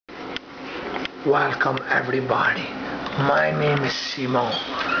Welcome everybody. My name is Simao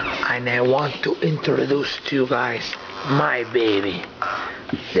and I want to introduce to you guys my baby.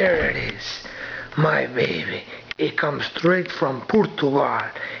 There it is, my baby. It comes straight from Portugal.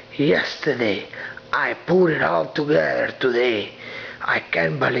 Yesterday, I put it all together today. I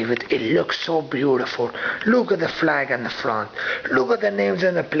can't believe it. It looks so beautiful. Look at the flag in the front. Look at the names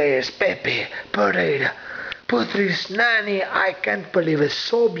and the players. Pepe, Pereira, Patrice, Nani. I can't believe it.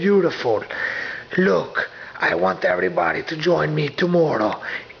 So beautiful. Look, I want everybody to join me tomorrow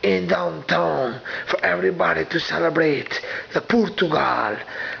in downtown for everybody to celebrate the Portugal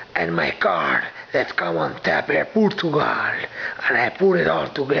and my card that come on tap here, Portugal, and I put it all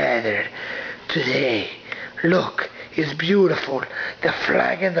together today. Look, it's beautiful. The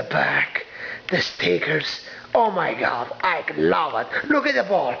flag in the back, the stickers. Oh my God, I love it. Look at the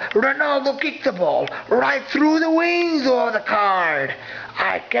ball. Ronaldo kicked the ball right through the window of the card.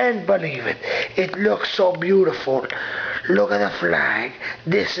 I can't believe it. It looks so beautiful. Look at the flag.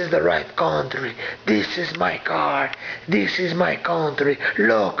 This is the right country. This is my card. This is my country.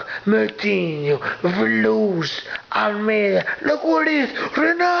 Look, Moutinho, Velouz, Almeida. Look what it is.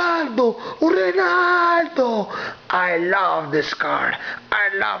 Ronaldo. Ronaldo. I love this card. I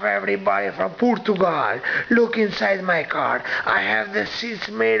love everybody from Portugal. Look inside my card. I have the seats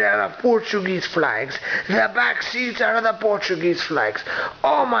made out of Portuguese flags. The back seats are the Portuguese flags.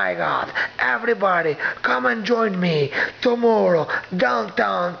 Oh my God. Everybody, come and join me tomorrow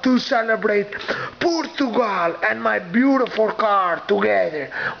downtown to celebrate Portugal and my beautiful car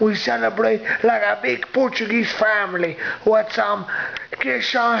together. We celebrate like a big Portuguese family with some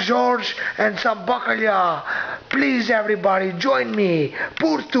Christian George and some bacalhau. Please everybody join me.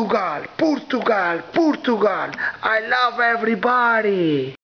 Portugal, Portugal, Portugal. I love everybody.